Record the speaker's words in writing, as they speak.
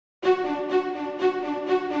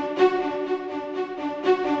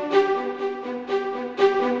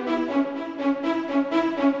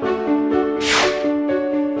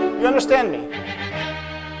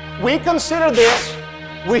We consider this,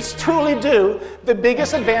 we truly do, the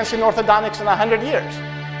biggest advance in orthodontics in 100 years.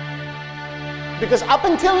 Because up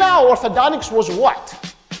until now, orthodontics was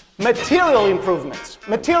what? Material improvements.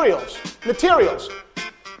 Materials.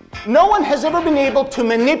 No one has ever been able to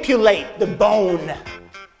manipulate the bone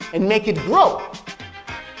and make it grow.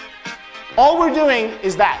 All we're doing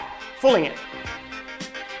is that, fooling it.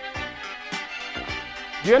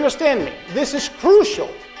 Do you understand me? This is crucial.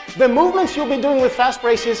 The movements you'll be doing with fast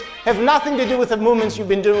braces have nothing to do with the movements you've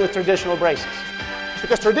been doing with traditional braces.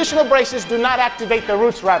 Because traditional braces do not activate the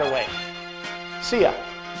roots right away. See ya.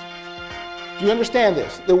 Do you understand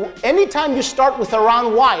this? Anytime you start with a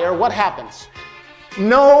round wire, what happens?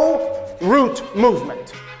 No root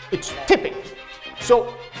movement. It's tipping.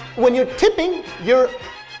 So when you're tipping, you're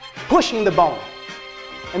pushing the bone.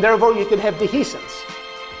 And therefore you can have dehiscence.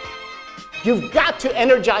 You've got to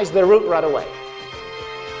energize the root right away.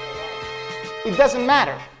 It doesn't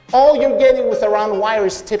matter. All you're getting with a round wire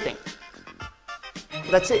is tipping.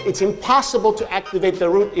 That's it. It's impossible to activate the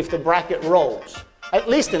root if the bracket rolls, at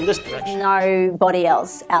least in this direction. Nobody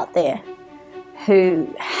else out there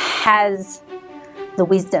who has the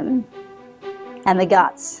wisdom and the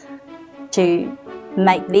guts to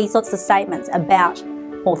make these sorts of statements about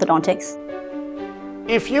orthodontics.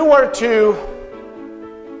 If you were to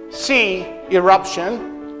see eruption,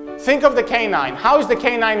 think of the canine. How is the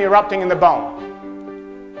canine erupting in the bone?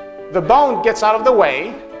 The bone gets out of the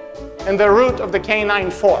way and the root of the canine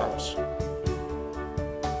forms.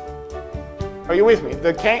 Are you with me?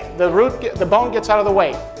 The bone gets out of the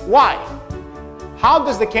way. Why? How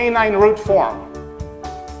does the canine root form?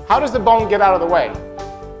 How does the bone get out of the way?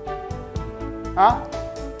 Huh?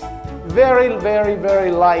 Very, very,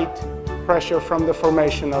 very light pressure from the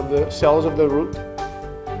formation of the cells of the root.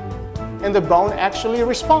 And the bone actually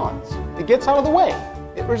responds. It gets out of the way.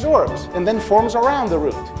 It resorbs and then forms around the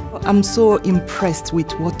root. I'm so impressed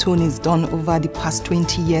with what Tony's done over the past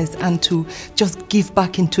 20 years and to just give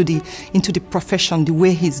back into the profession, the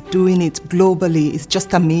way he's doing it globally is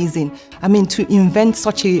just amazing. I mean, to invent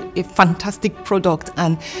such a fantastic product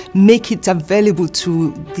and make it available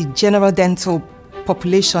to the general dental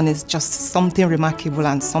population is just something remarkable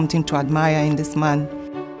and something to admire in this man.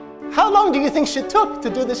 How long do you think she took to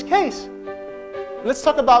do this case? Let's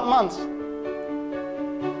talk about months.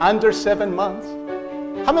 Under 7 months.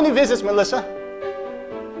 How many visits, Melissa?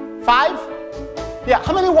 5? Yeah,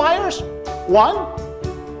 how many wires? 1?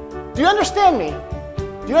 Do you understand me?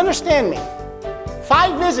 Do you understand me?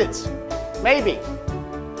 5 visits, maybe.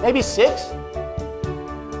 Maybe 6?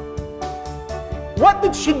 What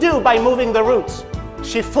did she do by moving the roots?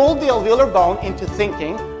 She fooled the alveolar bone into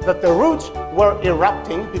thinking that the roots were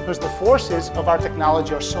erupting because the forces of our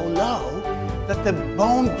technology are so low that the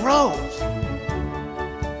bone grows.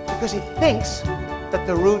 Because he thinks that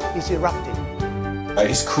the root is erupting.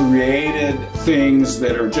 He's created things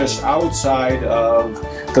that are just outside of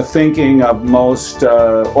the thinking of most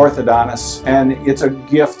orthodontists, and it's a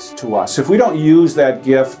gift to us. If we don't use that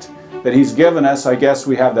gift that he's given us, I guess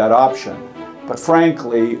we have that option. But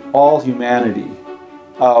frankly, all humanity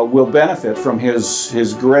will benefit from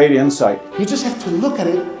his great insight. You just have to look at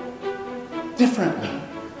it differently.